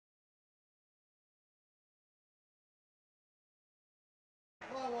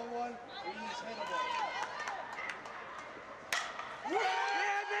1-1. He's hittable.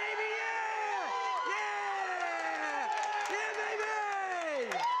 Yeah, baby, yeah! Yeah! Yeah, baby!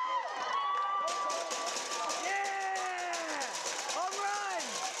 Yeah! Home run!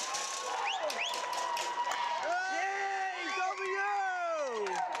 Yeah, he's over you!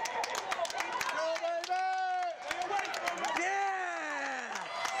 Go, baby! Yeah!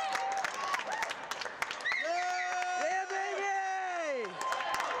 Yeah, baby!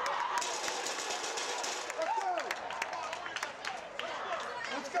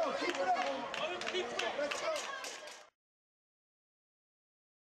 Let's go. Keep it up. Let's go.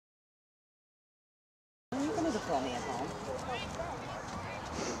 Are you going to call me at home?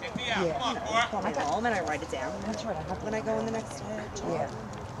 Yeah. Come on, call me at home and I write it down. That's right. I have when I go in the next Yeah.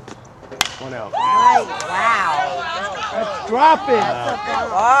 1 out. Right. Wow. Let's drop it.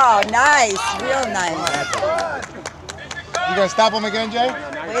 Oh, nice. Real nice. You gonna stop him again, Jay?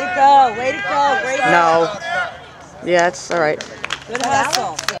 Way to go. Way to go. Great. No. Yeah, it's all right. Good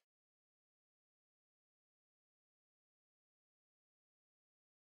hustle.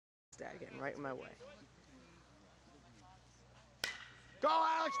 Dad getting right in my way. Go,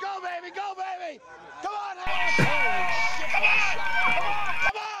 Alex. Go, baby. Go, baby. Come on, Alex. Come on.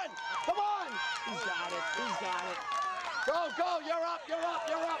 Come on. Come on. He's got it. He's got it. Go, go. You're up. You're up.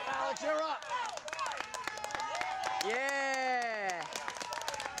 You're up, Alex. You're up. Yeah!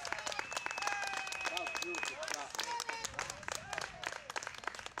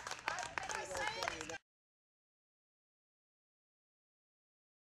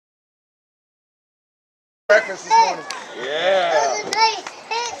 Breakfast this morning. Yeah.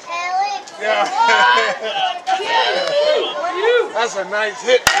 That's a nice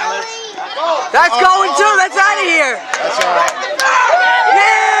hit, Alex. That's going too! That's out of here! That's all right.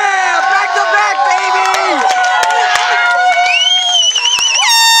 Yeah! Back to back, baby!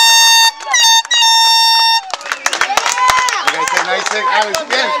 You guys say nice hit, Alex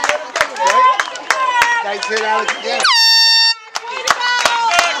again. Right? Nice hit, Alex again.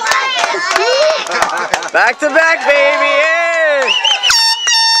 Back to back, baby! Yeah!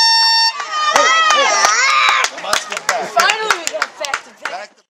 Finally we got back to back.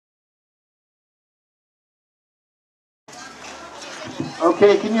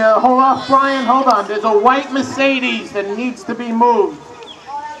 Okay, can you hold off, Brian? Hold on. There's a white Mercedes that needs to be moved.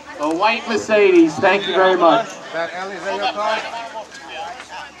 A white Mercedes. Thank you very much. That Ellie, is that your car?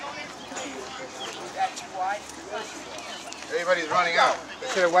 Everybody's running out. They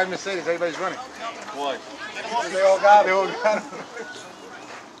said a white Mercedes, everybody's running. Why? They all got it. They all got it.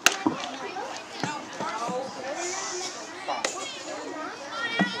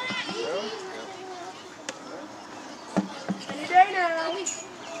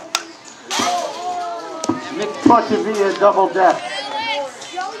 Nick Portavia double deck.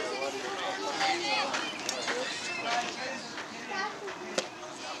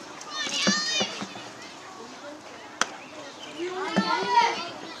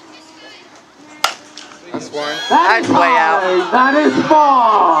 That's one. That's way out. That is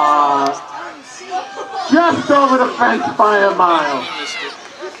far. Just over the fence by a mile.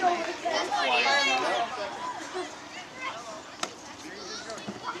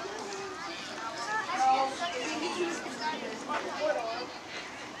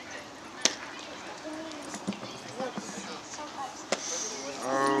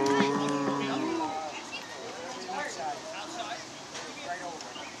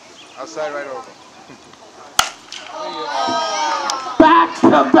 Outside right over. Back to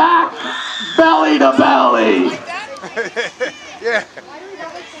back, belly to belly. Yeah.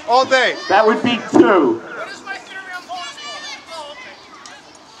 All day. That would be 2. What is my theory on bonus points? Oh, okay.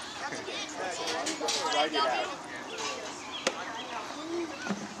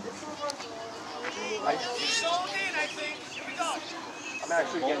 He's sold in, I think. Here we go. I'm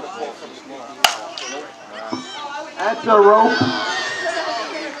actually getting the call from the That's a rope.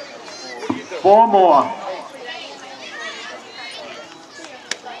 4 more.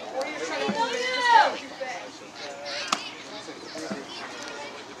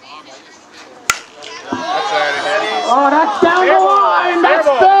 Oh, that's down the line. That's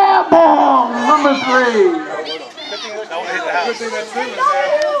fair ball. Number 3.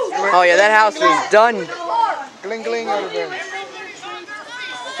 Oh yeah, that house is done. Gling gling over there.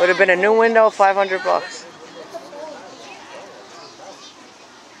 Would have been a new window, $500.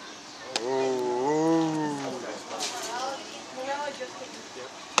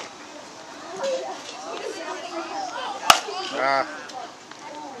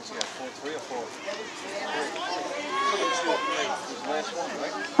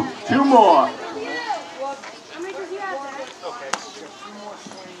 Two more. How many does he have? Okay. 2 more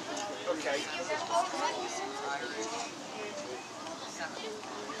swings.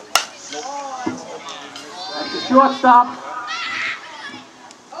 That's the shortstop.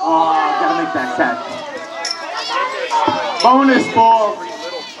 Oh, gotta make that catch. Bonus ball.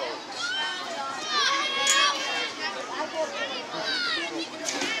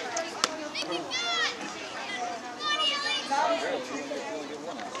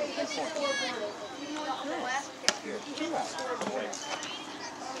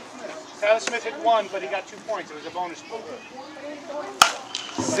 Tyler Smith hit 1, but he got 2 points. It was a bonus ball.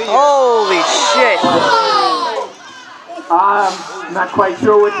 Holy shit. I'm not quite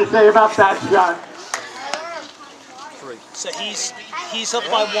sure what to say about that shot. So he's up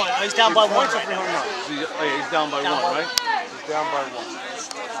by 1. Oh, he's down by 1 right now. Oh, yeah, he's down by 1, right? He's down by 1.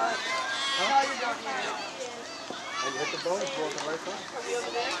 And you hit the bonus ball at the right time.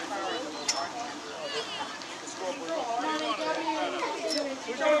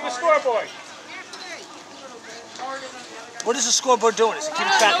 Who's doing the scoreboard? What is the scoreboard doing? Is it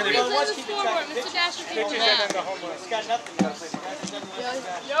keeping track of the Pitches and then the home run.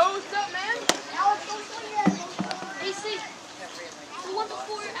 Yo, what's up, man? Alex, what's up, man? AC. Who won the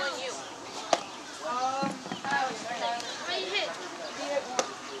 4 on you? How many hits?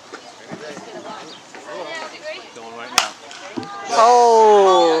 Going right now.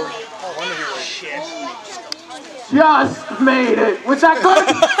 Oh. shit. Just made it. Was that good?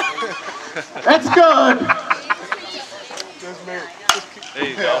 That's good. There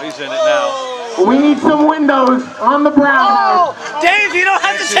you go. He's in it now. We need some windows on the brown house. Dave, you don't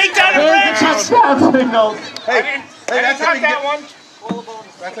have to take down the There's the branches. touchdown signals. I didn't touch that one.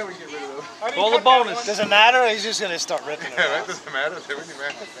 That's how we get rid of those. Call the bonus. Doesn't matter. He's just gonna start ripping it. Yeah, that doesn't matter. It really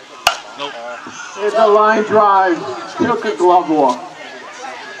matters. Nope. Here's a line drive. Took a glove walk.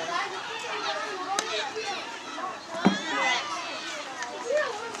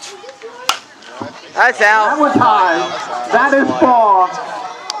 That's That out. was high. That is far.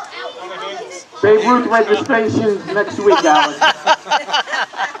 Babe Ruth registration next week, Alex.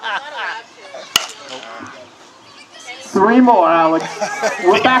 3 more, Alex.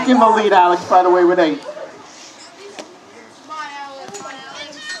 We're back in the lead, Alex, by the way, with 8.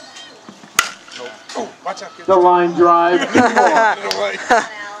 Watch out, kid. The line drive. 2 more.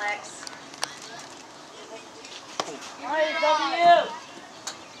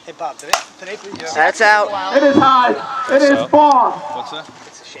 Hey Bob, did they That's out. It is high. It is far. What's that?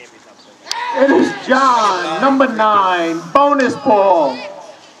 It's a shame he's not playing. It is John, number 9. Bonus ball.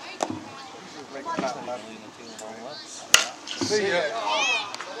 See ya.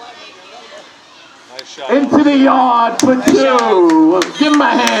 Nice shot. Into the yard for 2. Give him a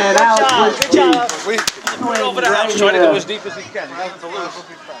hand, Alex. Good job. Put it over the house. Try to go as deep as he can. He has to lose.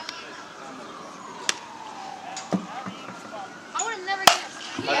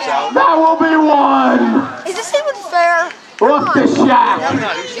 That's out. That will be 1. Is this even fair? Off the shack.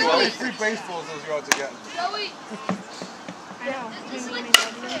 Only 3 baseballs those yards again.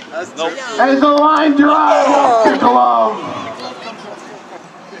 Nope. There's a line drive off the glove.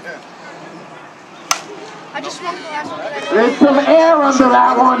 I just smoked the last one. There's some air under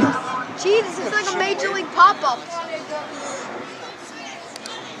that one. Gee, this is like a major league pop-up.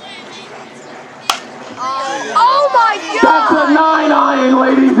 Oh my That's a god! 9 iron,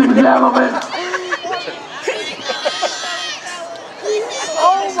 ladies and gentlemen.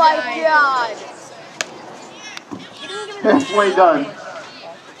 Oh my god! Halfway done.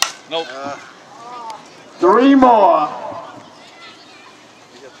 Nope. 3 more.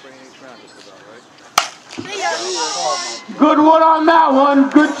 Good one on that one.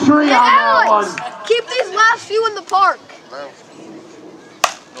 Good tree Hey, on that Alex! one. Keep these last few in the park.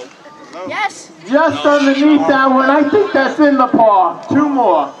 Yes. Just underneath that one. I think that's in the park. 2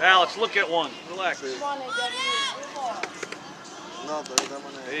 more. Alex, look at one. Relax. There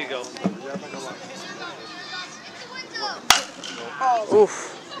you go.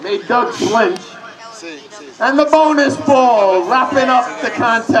 Oof. They dug flinch. And the bonus ball wrapping up the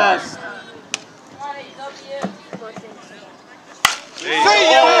contest. There you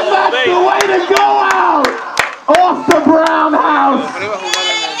And go. that's the way to go out. Off the brown house.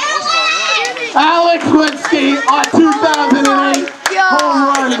 Alex Winsky, our 2008 home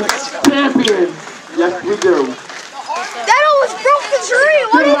run champion. Yes, we do. That almost broke the tree.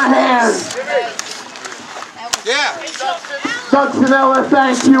 What Give him a is hand. Yeah. Doug Sanella,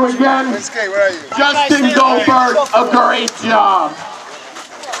 thank you again. Okay, where are you? Justin Goldberg, a great job.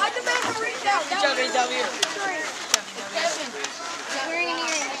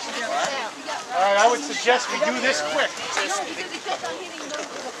 All right, I would suggest we do this quick.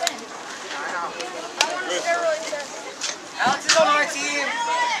 Alex is on our team.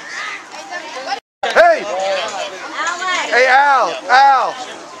 Al,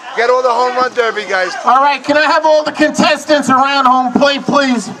 get all the home run derby guys. All right, can I have all the contestants around home plate,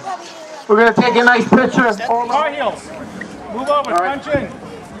 please? We're going to take a nice picture. Car heels. Move over, punch in.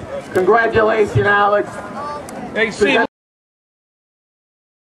 Congratulations, Alex. Hey, see.